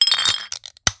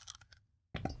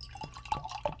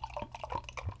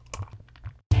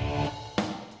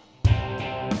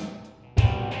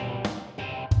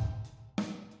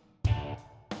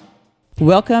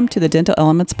Welcome to the Dental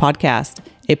Elements Podcast,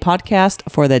 a podcast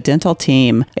for the dental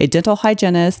team. A dental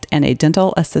hygienist and a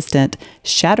dental assistant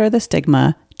shatter the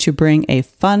stigma to bring a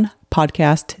fun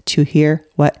podcast to hear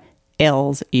what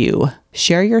ails you.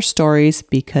 Share your stories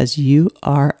because you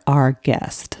are our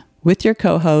guest. With your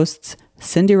co-hosts,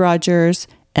 Cindy Rogers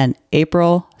and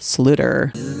April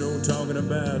Sluter.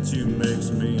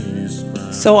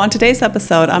 So on today's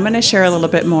episode, I'm going to share a little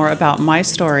bit more about my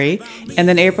story, and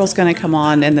then April's going to come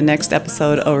on in the next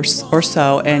episode or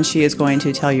so, and she is going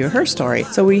to tell you her story.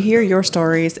 So we hear your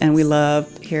stories, and we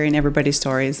love hearing everybody's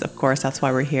stories. Of course, that's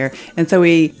why we're here. And so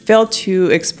we fail to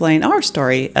explain our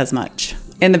story as much.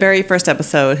 In the very first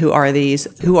episode, Who are these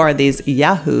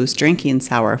yahoos drinking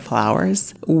sour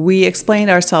flowers? We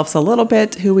explained ourselves a little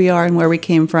bit, who we are and where we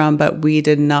came from, but we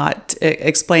did not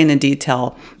explain in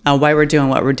detail why we're doing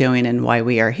what we're doing and why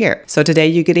we are here. So today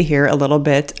you get to hear a little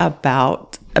bit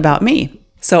about me.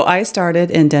 So I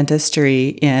started in dentistry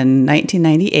in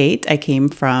 1998. I came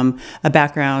from a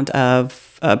background of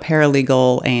a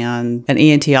paralegal and an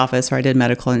ENT office where I did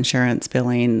medical insurance,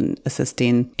 billing,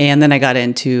 assisting, and then I got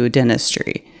into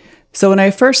dentistry. So when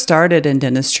I first started in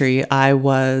dentistry, I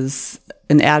was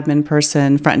an admin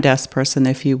person, front desk person,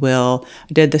 if you will.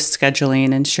 I did the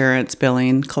scheduling, insurance,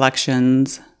 billing,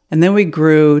 collections, and then we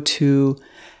grew to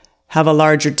have a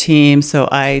larger team, so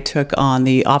I took on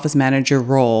the office manager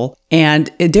role.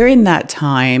 And during that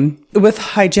time, with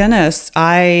hygienists,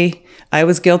 I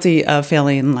was guilty of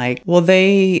feeling like, well,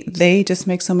 they just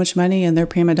make so much money and they're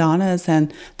prima donnas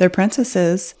and they're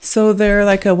princesses. So they're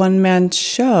like a one-man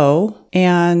show.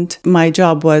 And my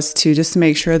job was to just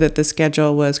make sure that the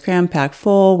schedule was cram-packed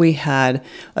full. We had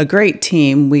a great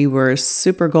team. We were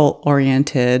super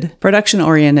goal-oriented,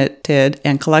 production-oriented,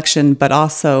 and collection, but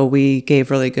also we gave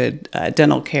really good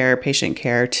dental care, patient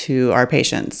care to our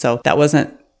patients. So that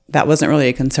wasn't really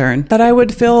a concern. But I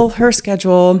would fill her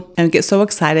schedule and get so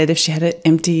excited if she had an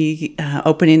empty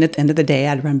opening at the end of the day.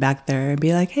 I'd run back there and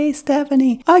be like, "Hey,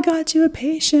 Stephanie, I got you a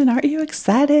patient. Aren't you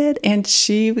excited?" And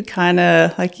she would kind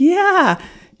of like, "Yeah,"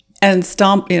 and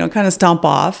stomp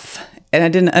off. And I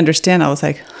didn't understand. I was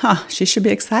like, she should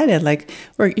be excited. Like,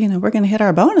 we're going to hit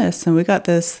our bonus. And we got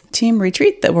this team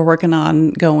retreat that we're working on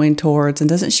going towards. And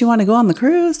doesn't she want to go on the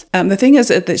cruise? The thing is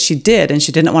that she did, and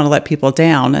she didn't want to let people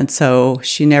down. And so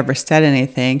she never said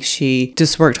anything. She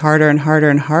just worked harder and harder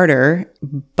and harder.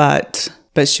 But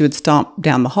she would stomp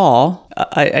down the hall.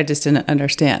 I just didn't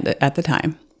understand it at the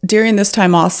time. During this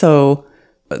time also,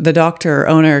 the doctor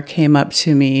owner came up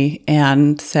to me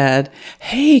and said,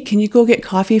 "Hey, can you go get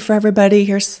coffee for everybody?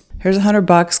 Here's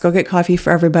 $100. Go get coffee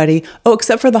for everybody. Oh,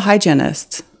 except for the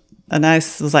hygienist." And I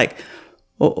was like,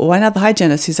 "Well, why not the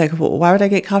hygienist?" He's like, "Well, why would I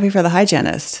get coffee for the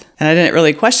hygienist?" And I didn't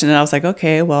really question it. I was like,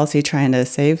 okay, well, is he trying to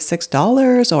save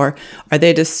 $6 or are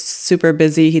they just super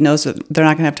busy? He knows that they're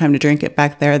not going to have time to drink it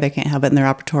back there. They can't have it in their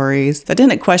operatories. I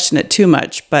didn't question it too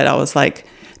much, but I was like,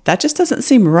 that just doesn't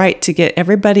seem right to get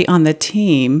everybody on the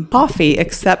team coffee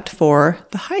except for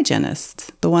the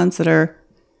hygienists, the ones that are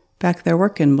back there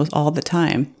working all the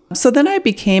time. So then I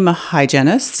became a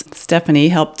hygienist. Stephanie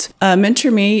helped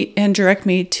mentor me and direct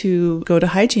me to go to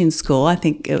hygiene school. I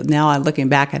think now looking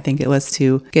back, I think it was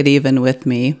to get even with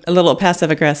me. A little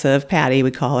passive-aggressive, Patty,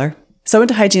 we call her. So I went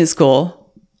to hygiene school.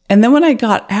 And then when I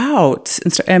got out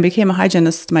and became a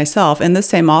hygienist myself in the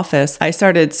same office, I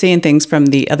started seeing things from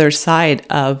the other side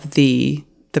of the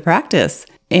practice.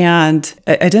 And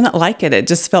I didn't like it. It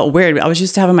just felt weird. I was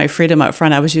used to having my freedom up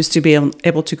front. I was used to being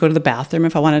able to go to the bathroom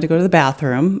if I wanted to go to the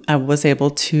bathroom. I was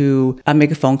able to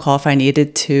make a phone call if I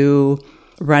needed to,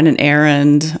 run an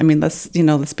errand. I mean, let's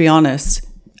be honest.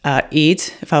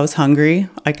 Eat if I was hungry.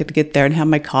 I could get there and have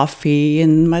my coffee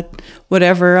and my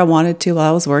whatever I wanted to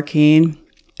while I was working.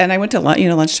 And I went to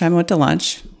lunchtime. I went to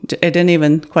lunch. I didn't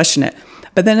even question it.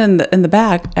 But then in the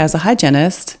back, as a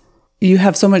hygienist, you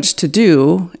have so much to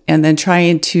do, and then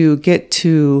trying to get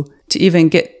to even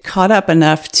get caught up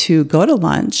enough to go to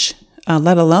lunch,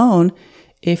 let alone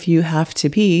if you have to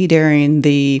pee during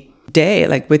the day,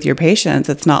 like with your patients.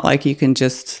 It's not like you can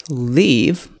just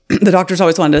leave. The doctors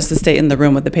always wanted us to stay in the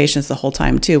room with the patients the whole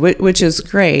time too, which is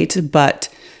great. But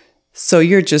so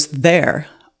you're just there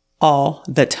all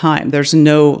the time. There's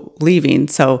no leaving.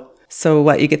 So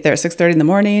what, you get there at 6:30 in the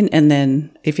morning, and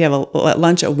then if you have a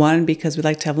lunch at 1, because we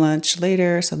like to have lunch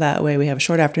later, so that way we have a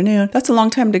short afternoon. That's a long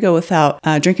time to go without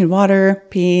drinking water,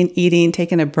 peeing, eating,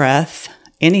 taking a breath,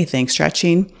 anything,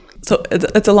 stretching. So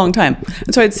it's a long time.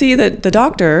 And so I'd see that the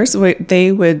doctors,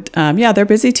 they would, they're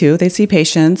busy too. They see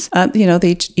patients.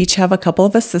 They each have a couple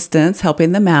of assistants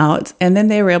helping them out. And then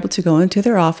they were able to go into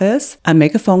their office and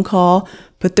make a phone call,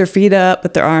 put their feet up,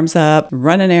 put their arms up,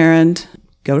 run an errand,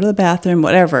 go to the bathroom,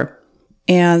 whatever.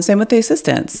 And same with the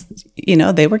assistants.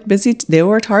 They worked busy. They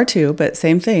worked hard too, but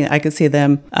same thing. I could see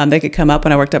them. They could come up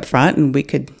when I worked up front and we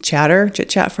could chit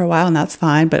chat for a while, and that's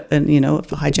fine. But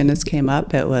if a hygienist came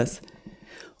up, it was,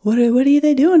 what are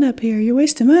they doing up here? You're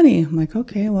wasting money. I'm like,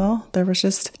 okay, well, there was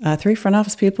just 3 front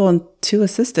office people and 2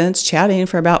 assistants chatting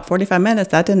for about 45 minutes.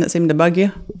 That didn't seem to bug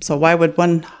you. So why would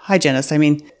one hygienist? I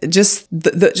mean, just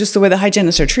the way the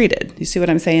hygienists are treated. You see what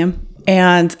I'm saying?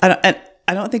 And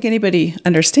I don't think anybody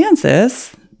understands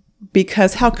this,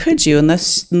 because how could you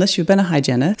unless you've been a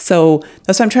hygienist? So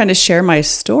that's why I'm trying to share my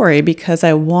story, because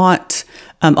I want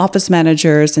office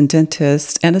managers and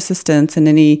dentists and assistants and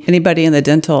anybody in the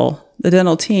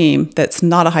dental team that's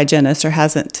not a hygienist or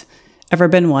hasn't ever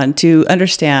been one to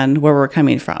understand where we're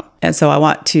coming from. And so I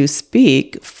want to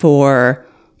speak for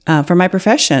my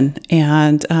profession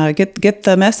and get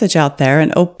the message out there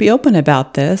and be open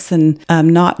about this, and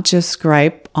not just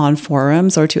gripe on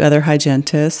forums or to other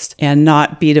hygienists, and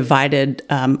not be divided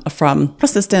from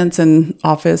assistants and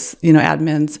office,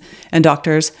 admins and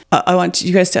doctors. I want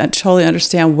you guys to totally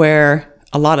understand where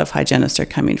a lot of hygienists are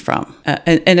coming from.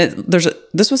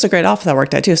 This was a great office I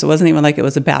worked at too, so it wasn't even like it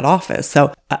was a bad office.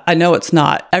 So I know it's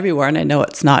not everywhere, and I know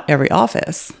it's not every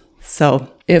office.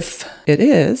 So if it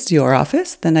is your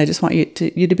office, then I just want you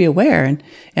to be aware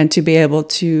and to be able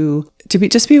to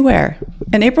be aware.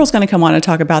 And April's going to come on and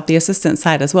talk about the assistant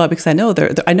side as well, because I know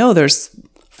there's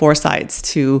 4 sides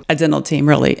to a dental team,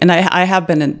 really. And I have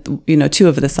been in, 2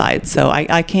 of the sides. So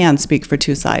I can speak for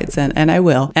 2 sides, and I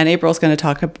will. And April's going to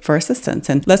talk for assistants.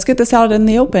 And let's get this out in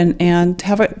the open and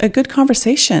have a good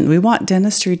conversation. We want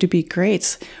dentistry to be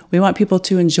great. We want people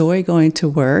to enjoy going to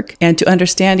work and to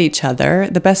understand each other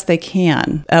the best they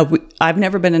can. I've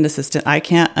never been an assistant. I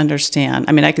can't understand.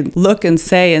 I mean, I can look and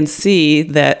say and see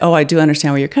that, I do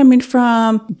understand where you're coming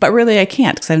from, but really I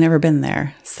can't, because I've never been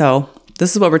there. So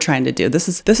this is what we're trying to do. This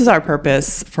is our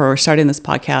purpose for starting this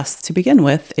podcast to begin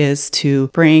with, is to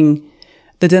bring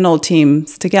the dental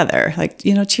teams together.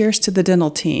 Cheers to the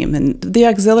dental team and the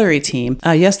auxiliary team.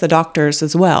 Yes, the doctors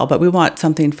as well, but we want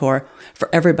something for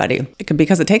everybody,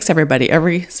 because it takes everybody.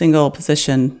 Every single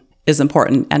position is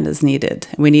important and is needed.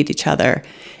 We need each other,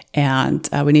 and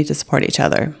we need to support each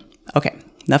other. Okay.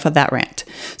 Enough of that rant.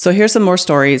 So here's some more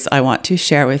stories I want to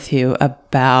share with you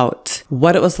about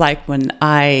what it was like when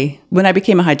I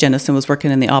became a hygienist and was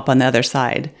working in the op on the other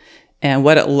side, and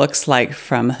what it looks like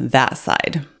from that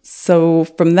side. So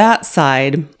from that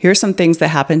side, here's some things that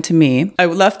happened to me. I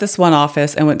left this one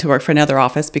office and went to work for another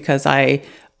office because I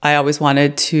always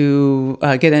wanted to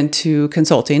get into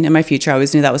consulting in my future. I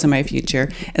always knew that was in my future.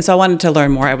 And so I wanted to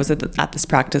learn more. I was at this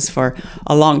practice for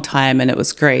a long time, and it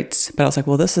was great. But I was like,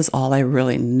 well, this is all I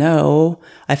really know.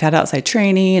 I've had outside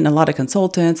training and a lot of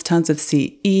consultants, tons of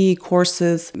CE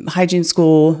courses, hygiene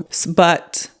school,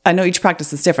 but I know each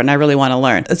practice is different. I really want to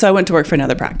learn. And so I went to work for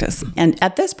another practice. And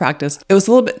at this practice, it was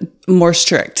a little bit more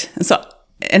strict. And so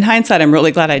in hindsight, I'm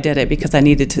really glad I did it, because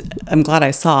I'm glad I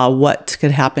saw what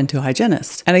could happen to a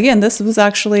hygienist. And again, this was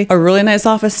actually a really nice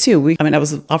office too. I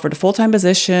was offered a full-time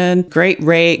position, great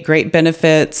rate, great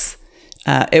benefits.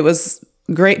 It was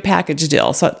great package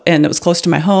deal. And it was close to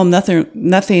my home,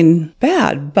 nothing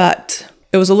bad, but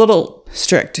it was a little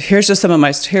strict. Here's just some of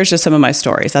my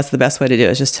stories. That's the best way to do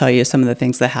it, is just tell you some of the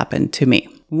things that happened to me.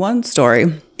 One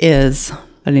story is,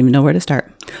 I don't even know where to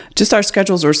start. Just our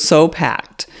schedules were so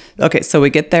packed. Okay, so we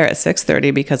get there at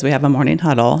 6:30 because we have a morning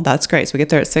huddle. That's great. So we get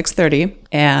there at 6:30,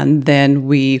 and then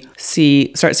we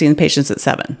start seeing patients at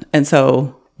 7. And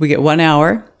so we get 1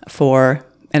 hour for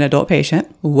an adult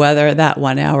patient, whether that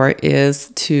 1 hour is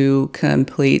to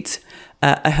complete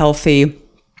a healthy,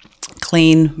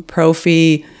 clean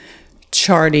prophy,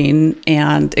 charting,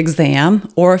 and exam,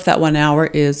 or if that 1 hour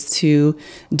is to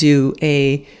do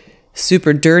a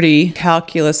super dirty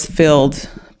calculus-filled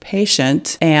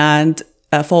patient and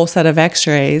a full set of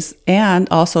x-rays, and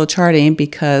also charting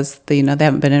because they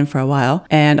haven't been in for a while,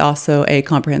 and also a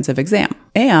comprehensive exam.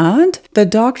 And the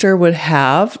doctor would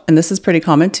have, and this is pretty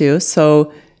common too,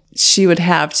 so she would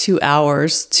have 2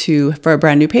 hours for a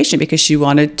brand new patient, because she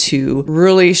wanted to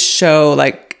really show,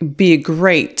 be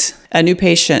a new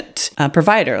patient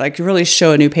provider, really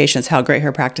show new patients how great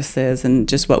her practice is and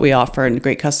just what we offer, and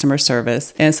great customer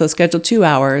service. And so scheduled 2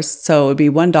 hours. So it would be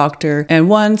one doctor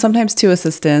and sometimes 2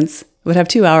 assistants would have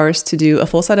 2 hours to do a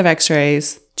full set of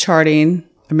x-rays, charting,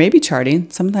 or maybe charting.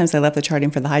 Sometimes I left the charting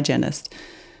for the hygienist.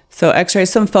 So x-rays,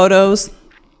 some photos,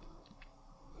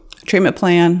 treatment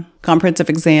plan, comprehensive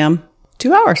exam,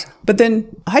 2 hours. But then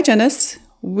hygienists,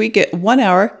 we get 1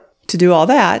 hour to do all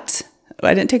that.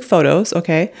 I didn't take photos,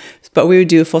 okay? But we would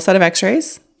do a full set of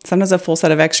x-rays, sometimes a full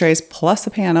set of x-rays plus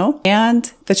a panel,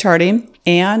 and the charting,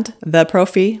 and the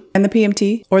Pro-Fee and the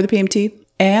PMT or the PMT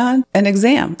and an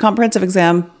exam, comprehensive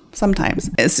exam. Sometimes.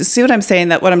 See what I'm saying?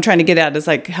 That what I'm trying to get at is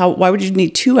like, why would you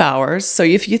need 2 hours? So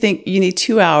if you think you need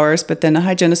 2 hours, but then a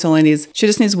hygienist she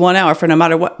just needs 1 hour for no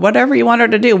matter whatever you want her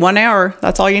to do. 1 hour,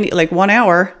 that's all you need. Like 1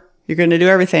 hour, you're going to do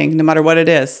everything, no matter what it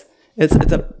is.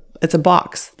 It's a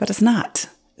box, but it's not.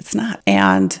 It's not.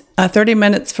 And 30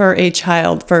 minutes for a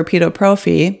child for a pedo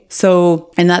Pro-Fee.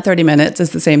 So in that 30 minutes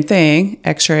is the same thing.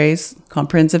 X-rays,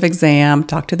 comprehensive exam,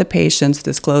 talk to the patients,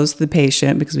 disclose the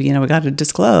patient because we got to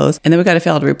disclose. And then we got to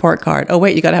fill out a report card. Oh,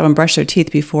 wait, you got to have them brush their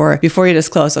teeth before you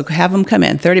disclose. So have them come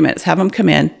in, 30 minutes, have them come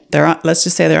in. Let's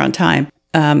just say they're on time.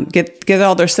 Get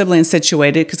all their siblings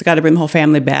situated because you got to bring the whole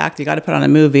family back. You got to put on a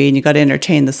movie and you got to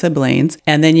entertain the siblings.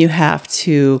 And then you have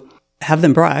to have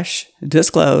them brush,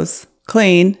 disclose,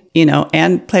 clean,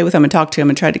 and play with them and talk to them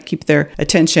and try to keep their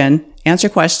attention, answer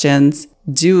questions,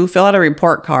 fill out a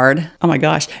report card. Oh my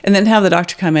gosh. And then have the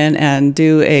doctor come in and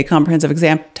do a comprehensive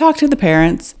exam, talk to the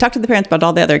parents about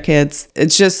all the other kids.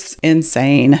 It's just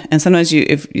insane. And sometimes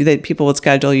people would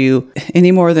schedule you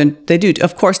any more than they do,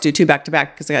 of course, do 2 back to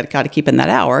back because they got to keep in that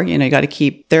hour. You got to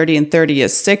keep 30 and 30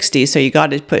 is 60. So you got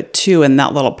to put 2 in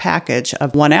that little package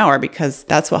of 1 hour because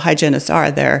that's what hygienists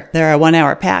are. They're a 1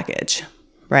 hour package,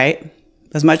 right?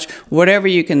 As much, whatever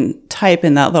you can type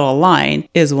in that little line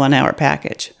is 1 hour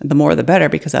package. The more the better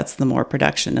because that's the more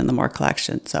production and the more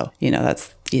collection. So,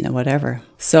 that's, whatever.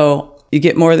 So you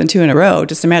get more than 2 in a row.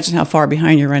 Just imagine how far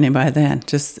behind you're running by then.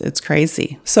 It's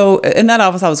crazy. So in that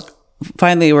office,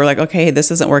 finally we're like, okay, this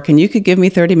isn't working. You could give me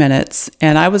 30 minutes.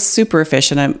 And I was super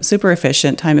efficient. I'm super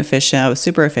efficient, time efficient. I was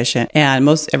super efficient. And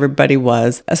everybody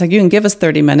was. I was like, you can give us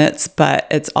 30 minutes, but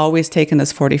it's always taken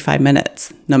us 45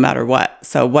 minutes, no matter what.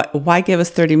 So why give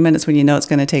us 30 minutes when you know it's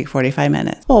going to take 45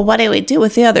 minutes? Well, what do we do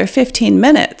with the other 15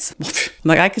 minutes?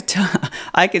 Like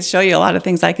I could show you a lot of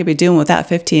things I could be doing with that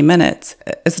 15 minutes.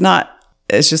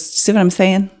 It's just, see what I'm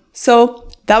saying? So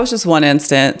that was just one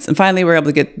instance. And finally, we were able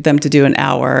to get them to do an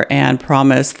hour and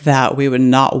promised that we would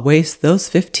not waste those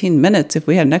 15 minutes. If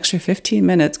we had an extra 15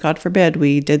 minutes, God forbid,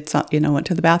 we did went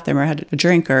to the bathroom or had a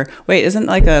drink isn't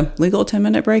like a legal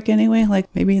 10-minute break anyway? Like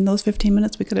maybe in those 15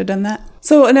 minutes, we could have done that.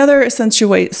 So another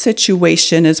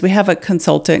situation is we have a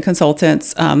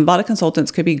consultants. A lot of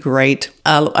consultants could be great.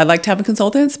 I like to have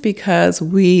consultants because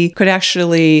we could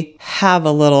actually have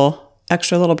a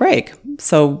extra little break.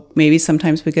 So maybe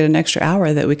sometimes we get an extra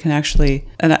hour that we can actually,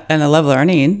 and a level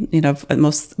learning,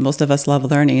 most of us love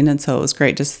learning. And so it was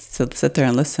great just to sit there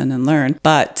and listen and learn.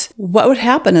 But what would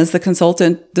happen is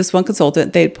this one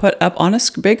consultant, they'd put up on a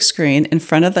big screen in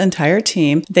front of the entire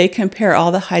team. They compare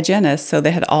all the hygienists. So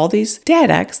they had all these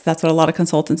data. That's what a lot of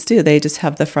consultants do. They just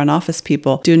have the front office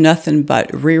people do nothing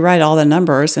but rewrite all the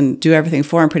numbers and do everything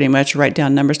for them pretty much, write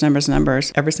down numbers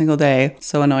every single day.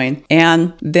 So annoying.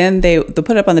 And then they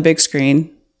put up on the big screen,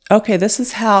 okay, this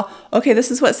is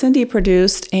what Cindy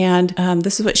produced, and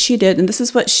this is what she did, and this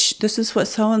is what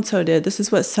so-and-so did, this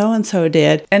is what so-and-so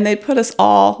did. And they put us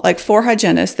all, like 4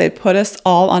 hygienists, they put us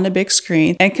all on a big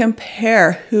screen and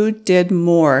compare who did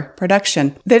more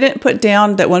production. They didn't put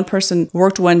down that one person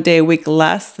worked 1 day a week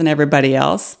less than everybody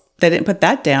else. They didn't put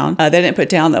that down. They didn't put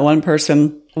down that one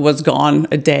person was gone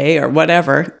a day or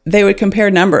whatever. They would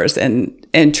compare numbers and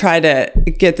try to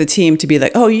get the team to be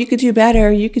like, oh, you could do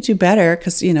better.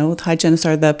 Because, hygienists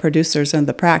are the producers and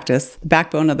the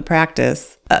backbone of the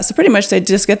practice. So pretty much they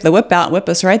just get the whip out and whip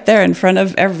us right there in front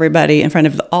of everybody, in front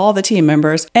of all the team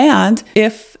members. And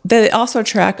if they also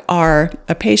track our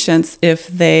patients, if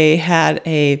they had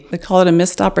they call it a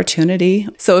missed opportunity.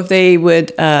 So if they would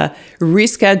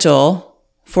reschedule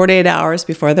 48 hours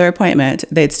before their appointment,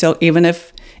 they'd still, even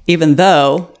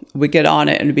though we get on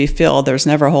it and it'd be filled, there's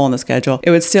never a hole in the schedule,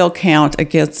 it would still count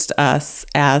against us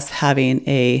as having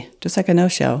just like a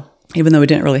no-show, even though we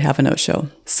didn't really have a no-show.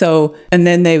 So, and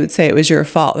then they would say it was your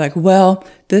fault. Like, well,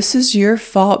 this is your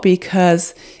fault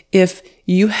because if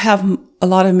you have a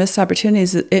lot of missed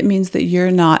opportunities, it means that you're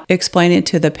not explaining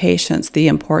to the patients the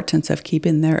importance of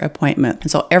keeping their appointment. And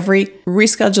so every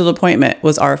rescheduled appointment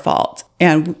was our fault.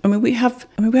 And we have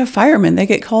firemen, they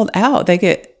get called out. They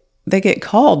get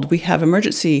called. We have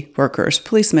emergency workers,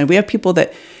 policemen. We have people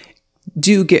that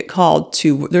do get called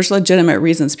to, there's legitimate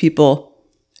reasons people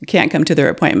can't come to their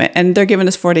appointment, and they're giving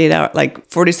us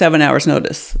 47 hours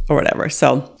notice or whatever.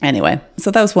 So anyway, so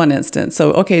that was one instance.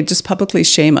 So, okay, just publicly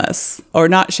shame us, or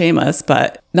not shame us,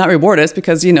 but not reward us,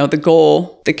 because,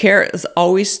 the care is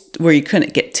always where you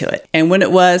couldn't get to it. And when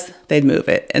it was, they'd move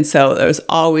it. And so there was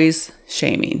always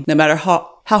shaming, no matter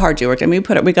how hard you worked. And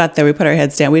we got there, we put our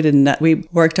heads down. We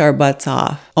worked our butts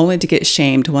off only to get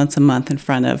shamed once a month in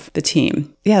front of the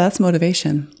team. Yeah, that's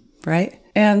motivation, right?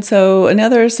 And so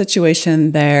another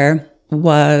situation there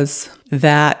was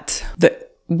that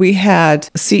we had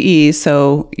CE.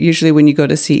 So usually when you go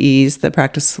to CEs, the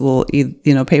practice will,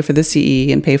 pay for the CE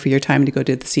and pay for your time to go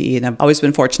do the CE. And I've always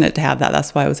been fortunate to have that.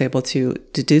 That's why I was able to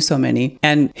do so many.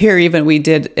 And here, even we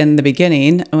did in the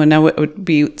beginning, when I would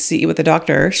be CE with the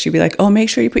doctor, she'd be like, oh, make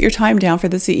sure you put your time down for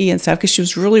the CE and stuff. Cause she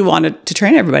was really wanted to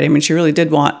train everybody. I mean, she really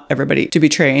did want everybody to be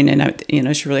trained,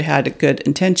 and, she really had good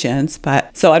intentions.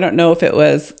 But so I don't know if it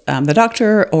was the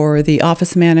doctor or the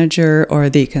office manager or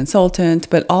the consultant,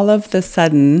 but all of the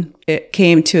sudden, it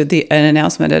came to an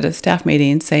announcement at a staff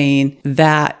meeting saying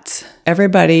that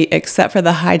everybody except for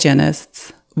the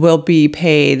hygienists will be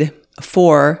paid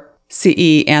for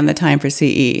CE and the time for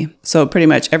CE. So pretty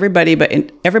much everybody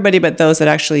but those that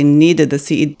actually needed the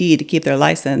CE to keep their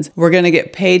license were going to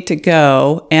get paid to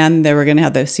go, and they were going to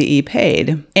have the CE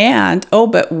paid. And,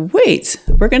 but wait,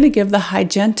 we're going to give the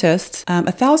hygienist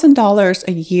 $1,000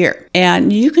 a year.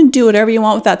 And you can do whatever you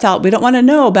want with that $1,000. We don't want to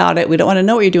know about it. We don't want to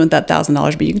know what you're doing with that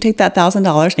 $1,000, but you can take that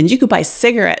 $1,000 and you could buy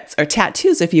cigarettes or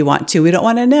tattoos if you want to. We don't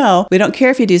want to know. We don't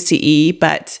care if you do CE,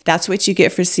 but that's what you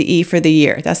get for CE for the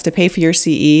year. That's to pay for your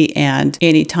CE and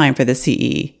any time for the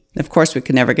CE. Of course, we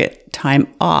could never get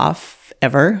time off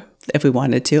ever if we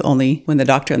wanted to. Only when the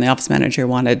doctor and the office manager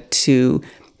wanted to,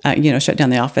 shut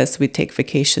down the office, we'd take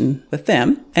vacation with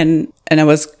them. And I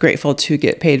was grateful to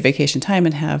get paid vacation time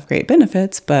and have great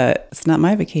benefits, but it's not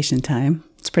my vacation time.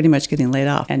 It's pretty much getting laid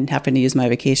off and having to use my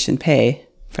vacation pay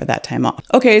for that time off.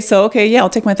 I'll take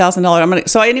my $1,000.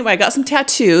 So anyway, I got some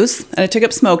tattoos and I took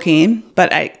up smoking,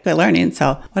 but I quit learning,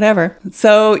 so whatever.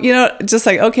 So, just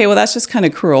like, okay, well, that's just kind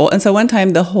of cruel. And so one time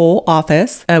the whole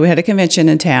office, we had a convention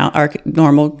in town, our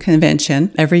normal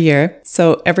convention every year.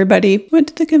 So everybody went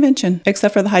to the convention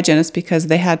except for the hygienist because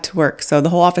they had to work. So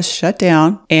the whole office shut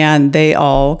down and they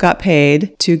all got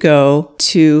paid to go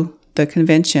to the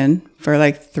convention for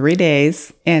like 3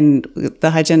 days, and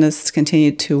the hygienists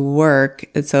continued to work.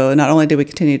 And so not only did we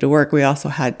continue to work, we also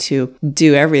had to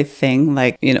do everything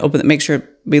like, make sure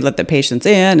we let the patients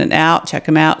in and out, check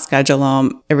them out, schedule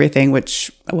them, everything,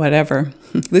 which whatever.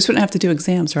 At least we didn't have to do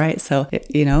exams, right? So,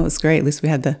 it was great. At least we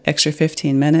had the extra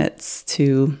 15 minutes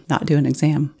to not do an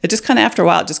exam. It just kind of, after a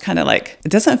while, it just kind of like,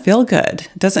 it doesn't feel good.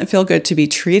 It doesn't feel good to be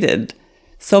treated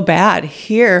so bad.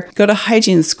 Here, go to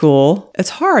hygiene school. It's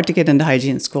hard to get into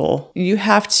hygiene school. You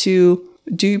have to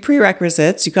do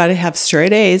prerequisites. You got to have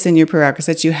straight A's in your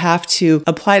prerequisites. You have to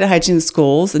apply to hygiene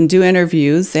schools and do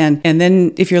interviews. And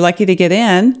then if you're lucky to get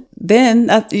in, then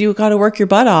you got to work your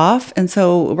butt off. And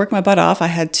so work my butt off. I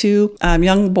had 2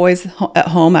 young boys at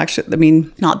home, actually. I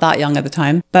mean, not that young at the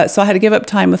time. But so I had to give up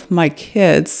time with my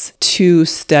kids to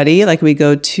study. Like we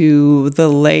go to the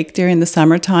lake during the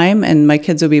summertime and my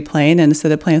kids would be playing. And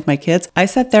instead of playing with my kids, I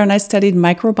sat there and I studied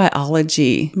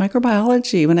microbiology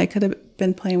when I could have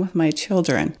been playing with my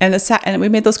children. And we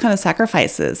made those kind of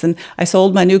sacrifices. And I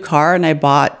sold my new car and I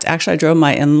drove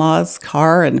my in-laws'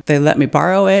 car and they let me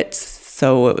borrow it.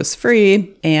 So it was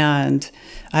free, and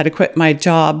I had to quit my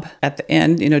job at the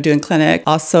end, doing clinic.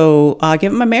 Also,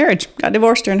 gave up my marriage. Got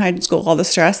divorced during hygiene school. All the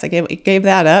stress, I gave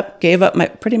that up. Gave up my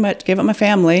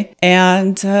family.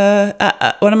 And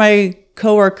one of my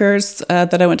coworkers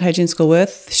that I went to hygiene school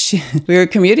with, we were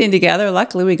commuting together.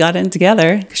 Luckily, we got in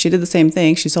together. She did the same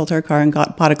thing. She sold her car and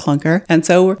bought a clunker. And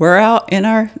so we're out in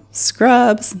our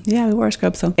scrubs. Yeah, we wore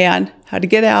scrubs. And had to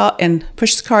get out and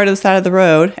push the car to the side of the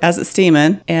road as it's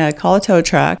steaming and call a tow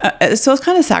truck. So it's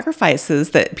kind of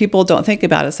sacrifices that people don't think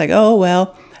about. It's like, oh,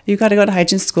 well, you got to go to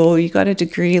hygiene school. You got a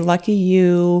degree. Lucky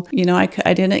you.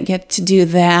 I didn't get to do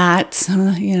that.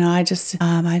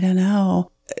 I don't know.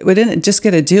 We didn't just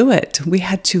get to do it. We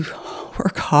had to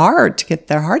work hard to get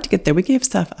there. We gave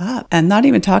stuff up. And not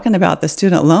even talking about the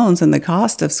student loans and the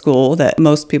cost of school that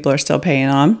most people are still paying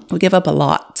on. We give up a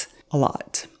lot.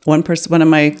 One of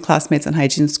my classmates in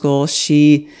hygiene school,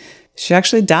 she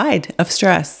actually died of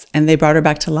stress and they brought her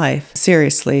back to life.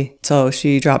 Seriously. So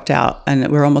she dropped out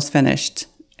and we're almost finished.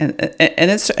 And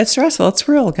it's stressful. It's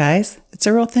real, guys. It's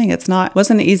a real thing.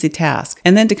 Wasn't an easy task.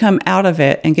 And then to come out of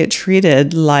it and get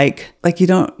treated like you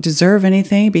don't deserve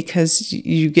anything because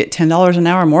you get $10 an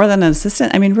hour more than an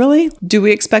assistant. I mean, really? Do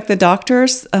we expect the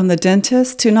doctors, the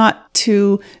dentists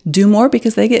to do more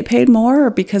because they get paid more or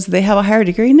because they have a higher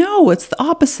degree? No, it's the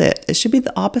opposite. It should be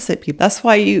the opposite, people. That's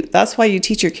why you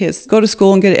teach your kids, go to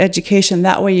school and get an education.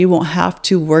 That way you won't have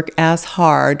to work as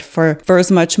hard for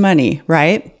as much money,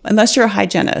 right? Unless you're a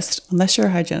hygienist.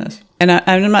 And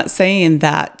I'm not saying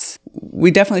that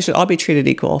we definitely should all be treated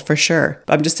equal, for sure.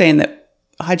 But I'm just saying that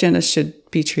hygienists should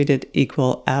be treated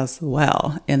equal as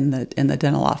well in the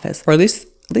dental office, or at least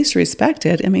least respect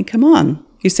it. I mean, come on.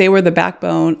 You say we're the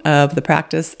backbone of the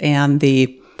practice and the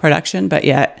production, but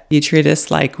yet you treat us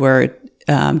like we're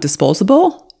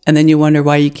disposable. And then you wonder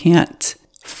why you can't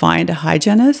find a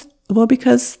hygienist. Well,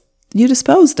 because you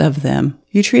disposed of them.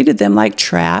 You treated them like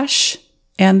trash,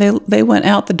 and they went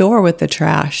out the door with the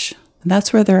trash. And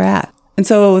that's where they're at. And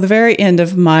so the very end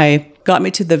of got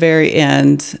me to the very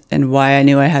end, and why I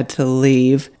knew I had to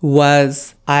leave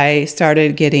was I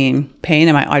started getting pain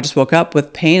in I just woke up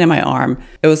with pain in my arm.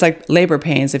 It was like labor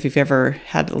pains. If you've ever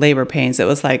had labor pains, it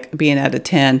was like being at a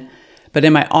 10, but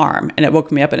in my arm, and it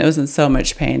woke me up, and it was in so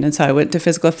much pain. And so I went to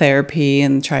physical therapy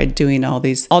and tried doing all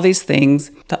these things.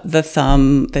 The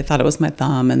thumb, they thought it was my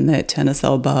thumb, and the tennis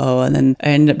elbow, and then I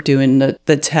ended up doing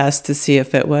the test to see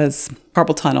if it was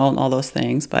carpal tunnel and all those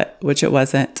things, which it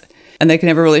wasn't. And they could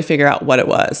never really figure out what it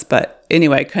was. But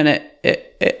anyway,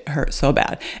 it hurt so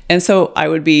bad. And so I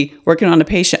would be working on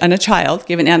a child,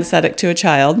 giving anesthetic to a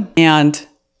child, and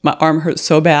my arm hurt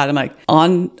so bad. I'm like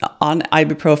on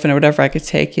ibuprofen or whatever I could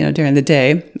take, during the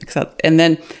day. And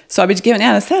then, so I'd be giving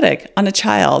anesthetic on a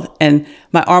child, and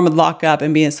my arm would lock up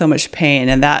and be in so much pain.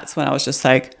 And that's when I was just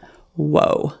like,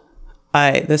 whoa,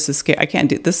 this is scary. I can't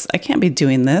do this. I can't be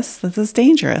doing this. This is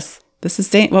dangerous. This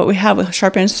is what we have with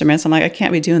sharp instruments. I'm like, I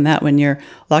can't be doing that when you're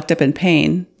locked up in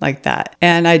pain like that.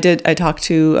 And I talked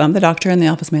to the doctor and the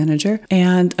office manager,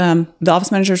 and the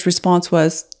office manager's response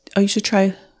was, oh, you should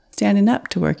try standing up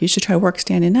to work. You should try work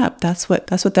standing up. That's what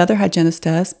the other hygienist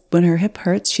does. When her hip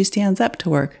hurts, she stands up to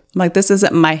work. I'm like, this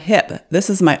isn't my hip. This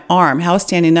is my arm. How is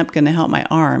standing up going to help my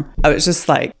arm? I was just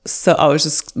like,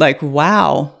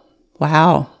 wow.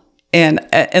 And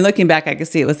looking back, I could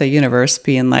see it was the universe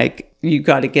being like, you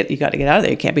got to get out of there.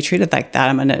 You can't be treated like that.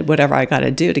 I'm going to, whatever I got to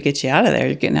do to get you out of there.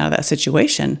 You're getting out of that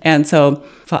situation. And so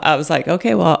I was like,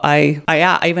 okay, well, I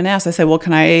even asked, I said, well,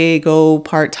 can I go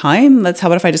part-time? What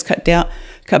if I just cut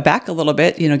back a little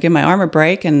bit, give my arm a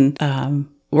break and,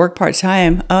 work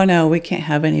part-time. Oh no, we can't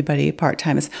have anybody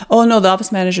part-time. Oh no, the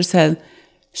office manager said,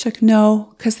 Shuck,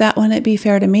 no, because that wouldn't be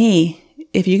fair to me.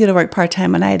 If you get to work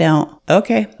part-time and I don't.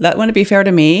 Okay, that wouldn't be fair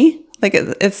to me. Like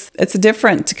it's a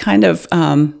different kind of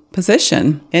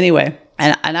position. Anyway,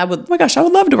 and I would, oh my gosh, I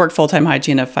would love to work full-time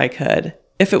hygiene if I could.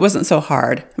 If it wasn't so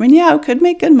hard. I mean, yeah, I could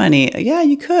make good money. Yeah,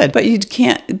 you could, but you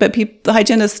can't, but the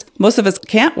hygienists, most of us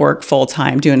can't work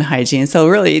full-time doing hygiene. So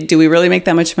really, do we really make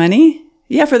that much money?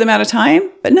 Yeah, for the amount of time,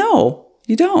 but no,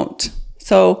 you don't.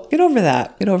 So get over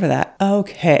that.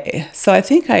 Okay. So I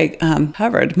think I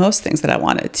covered most things that I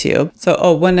wanted to.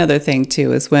 So, one other thing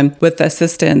too is when with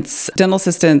assistants, dental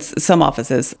assistants, some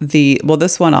offices,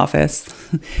 this one office,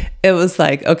 it was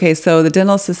like, okay, so the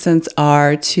dental assistants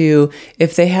are to,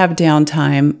 if they have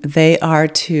downtime, they are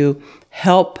to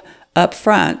help up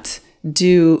front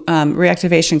do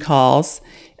reactivation calls,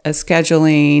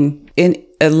 scheduling, in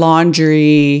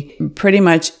laundry, pretty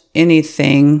much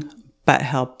anything but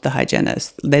help the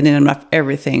hygienist. They didn't have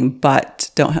everything, but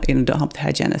don't help the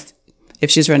hygienist if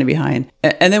she's running behind.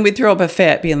 And then we throw up a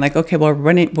fit, being like, okay, well,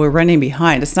 we're running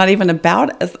behind. It's not even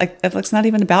about us. It's not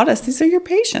even about us. These are your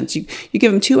patients. You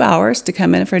give them 2 hours to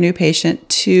come in for a new patient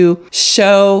to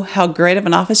show how great of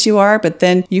an office you are, but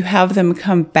then you have them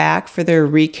come back for their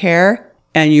recare.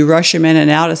 And you rush them in and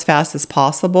out as fast as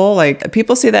possible. Like,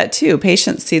 people see that too.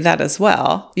 Patients see that as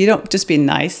well. You don't just be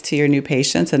nice to your new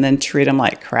patients and then treat them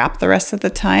like crap the rest of the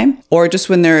time. Or just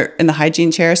when they're in the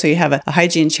hygiene chair. So you have a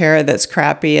hygiene chair that's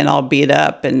crappy and all beat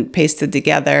up and pasted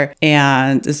together.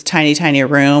 And this tiny, tiny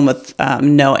room with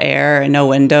no air and no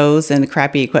windows and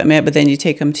crappy equipment. But then you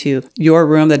take them to your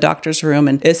room, the doctor's room.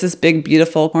 And it's this big,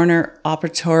 beautiful corner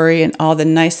operatory and all the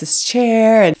nicest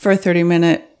chair. And for a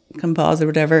 30-minute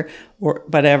composite or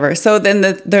whatever. So then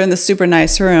they're in the super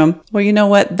nice room. Well, you know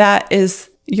what? That is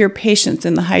your patients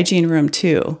in the hygiene room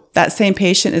too. That same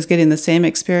patient is getting the same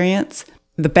experience,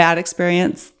 the bad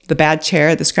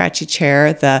chair, the scratchy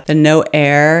chair, the no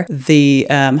air, the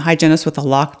hygienist with a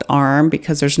locked arm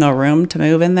because there's no room to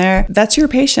move in there. That's your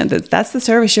patient. That's the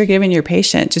service you're giving your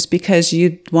patient just because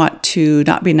you want to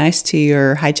not be nice to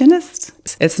your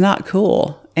hygienist. It's not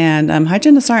cool. And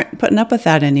hygienists aren't putting up with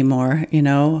that anymore.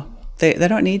 They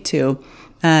don't need to,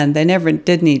 and they never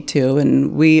did need to.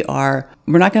 And we're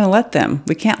not going to let them.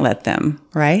 We can't let them,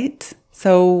 right?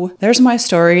 So there's my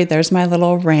story. There's my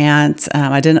little rant.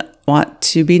 I didn't want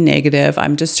to be negative.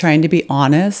 I'm just trying to be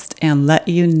honest and let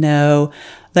you know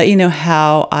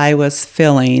how I was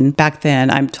feeling back then.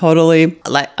 I'm totally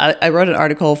I wrote an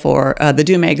article for the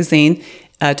Do magazine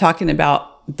talking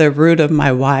about the root of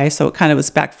my why. So it kind of was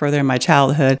back further in my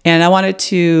childhood. And I wanted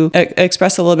to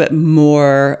express a little bit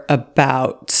more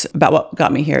about what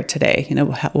got me here today,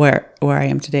 where I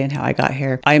am today and how I got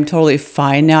here. I am totally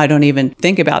fine now. I don't even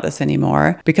think about this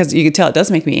anymore because you can tell it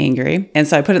does make me angry. And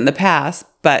so I put it in the past.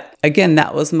 But again,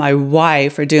 that was my why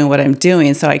for doing what I'm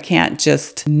doing. So I can't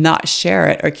just not share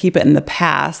it or keep it in the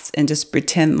past and just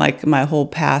pretend like my whole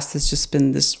past has just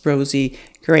been this rosy,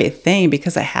 great thing,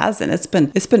 because it hasn't. It's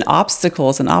been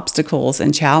obstacles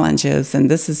and challenges. And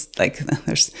this is like,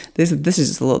 this is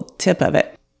just a little tip of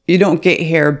it. You don't get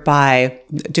here by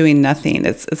doing nothing.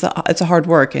 It's a hard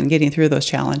work and getting through those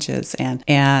challenges,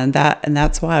 and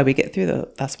that's why we get through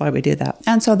that's why we do that.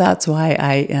 And so that's why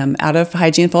I am out of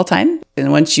hygiene full time.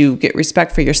 And once you get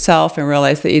respect for yourself and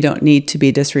realize that you don't need to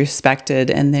be disrespected,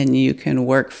 and then you can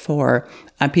work for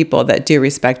people that do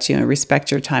respect you and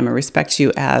respect your time and respect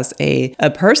you as a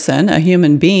person, a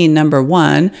human being, number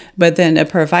one, but then a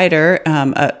provider,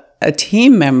 a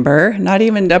team member, not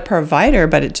even a provider,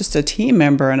 but just a team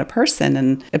member and a person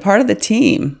and a part of the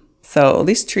team. So at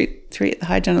least treat the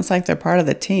hygienists like they're part of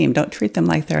the team. Don't treat them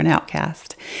like they're an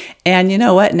outcast. And you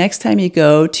know what? Next time you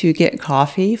go to get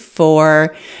coffee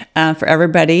for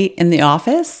everybody in the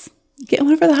office, get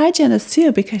one for the hygienist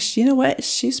too, because you know what?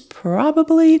 She's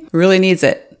probably really needs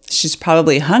it. She's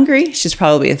probably hungry. She's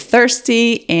probably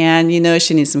thirsty, and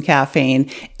she needs some caffeine.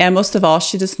 And most of all,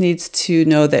 she just needs to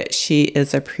know that she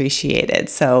is appreciated.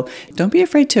 So don't be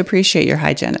afraid to appreciate your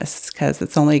hygienist, because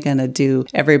it's only going to do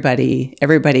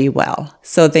everybody well.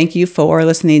 So thank you for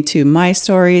listening to my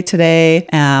story today.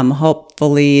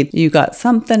 Hopefully you got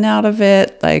something out of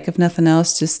it. Like if nothing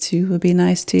else, just to be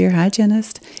nice to your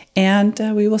hygienist. And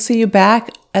we will see you back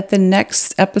at the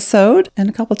next episode in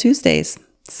a couple Tuesdays.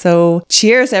 So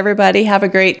cheers, everybody. Have a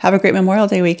great Memorial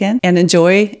Day weekend, and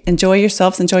enjoy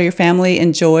yourselves, enjoy your family,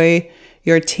 enjoy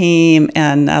your team,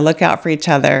 and look out for each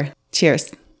other.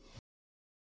 Cheers.